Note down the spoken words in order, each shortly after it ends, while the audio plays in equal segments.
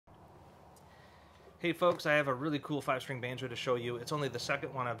Hey folks, I have a really cool 5-string banjo to show you. It's only the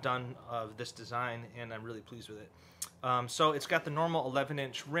second one I've done of this design, and I'm really pleased with it. So it's got the normal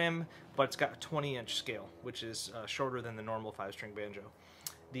 11-inch rim, but it's got a 20-inch scale, which is shorter than the normal 5-string banjo.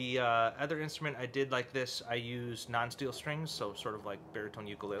 The other instrument I did like this, I used non-steel strings, so sort of like baritone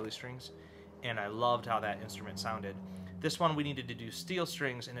ukulele strings, and I loved how that instrument sounded. This one we needed to do steel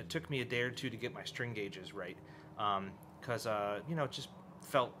strings, and it took me a day or two to get my string gauges right, because you know, it just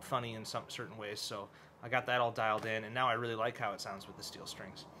felt funny in some certain ways, so I got that all dialed in, and now I really like how it sounds with the steel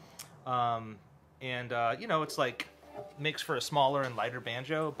strings. You know, it's like makes for a smaller and lighter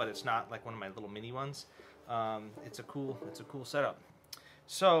banjo, but it's not like one of my little mini ones. It's a cool setup.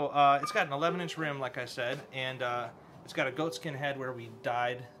 So it's got an 11-inch rim, like I said, and it's got a goatskin head where we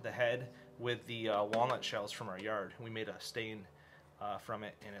dyed the head with the walnut shells from our yard. We made a stain from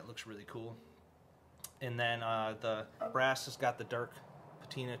it, and it looks really cool. And then the brass has got the dark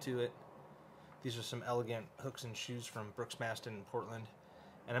patina to it. These are some elegant hooks and shoes from Brooks Maston in Portland.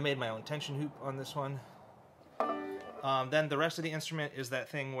 And I made my own tension hoop on this one. Then the rest of the instrument is that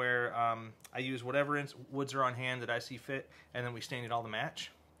thing where I use whatever woods are on hand that I see fit, and then we stain it all to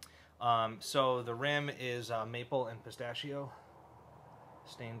match. So the rim is maple and pistachio,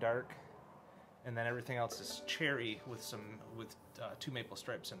 stained dark, and then everything else is cherry with two maple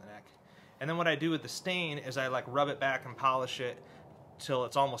stripes in the neck. And then what I do with the stain is I like rub it back and polish it till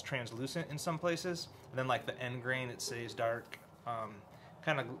it's almost translucent in some places, and then like the end grain it stays dark.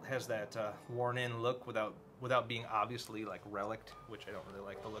 Kind of has that worn-in look without being obviously like relict, which I don't really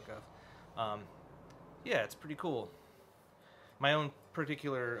like the look of. Yeah, it's pretty cool. My own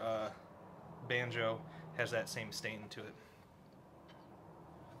particular banjo has that same stain to it.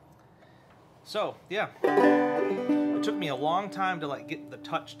 So yeah, it took me a long time to like get the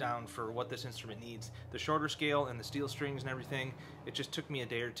touch down for what this instrument needs. The shorter scale and the steel strings and everything, it just took me a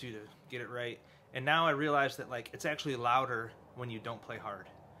day or two to get it right. And now I realize that like it's actually louder when you don't play hard.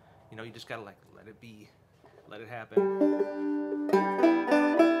 You know, you just gotta like let it be, let it happen.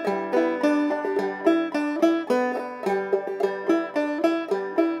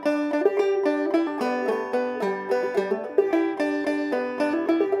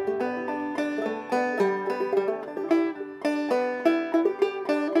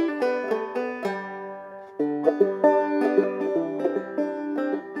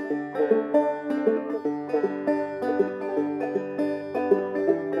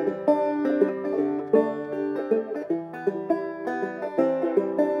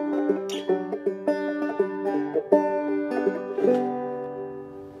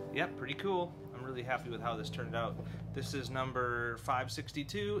 Yep, pretty cool. I'm really happy with how this turned out. This is number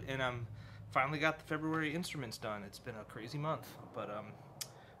 562, and I'm finally got the February instruments done. It's been a crazy month, but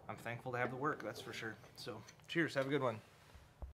I'm thankful to have the work, that's for sure. So, cheers, have a good one.